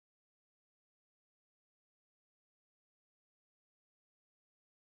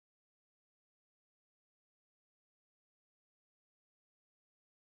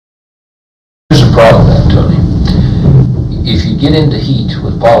the problem with that, Tony. If you get into heat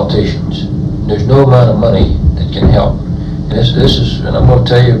with politicians, there's no amount of money that can help. And this is, and I'm going to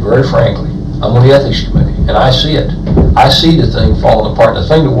tell you very frankly, I'm on the ethics committee, and I see it. I see the thing falling apart. The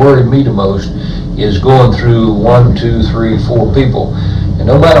thing that worried me the most is going through 1, 2, 3, 4 people, and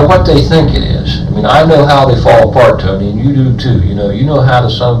no matter what they think it is, I mean, I know how they fall apart, Tony, and you do too. You know how the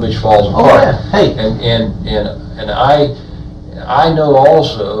son of a bitch falls apart. Oh yeah. Hey. And I know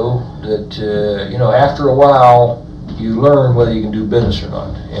also that after a while you learn whether you can do business or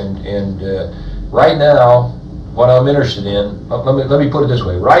not. And right now, what I'm interested in, let me put it this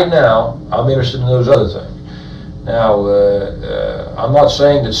way. Right now, I'm interested in those other things. Now, I'm not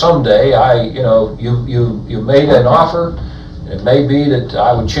saying that someday you made an offer. It may be that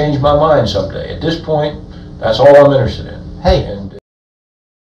I would change my mind someday. At this point, that's all I'm interested in. Hey.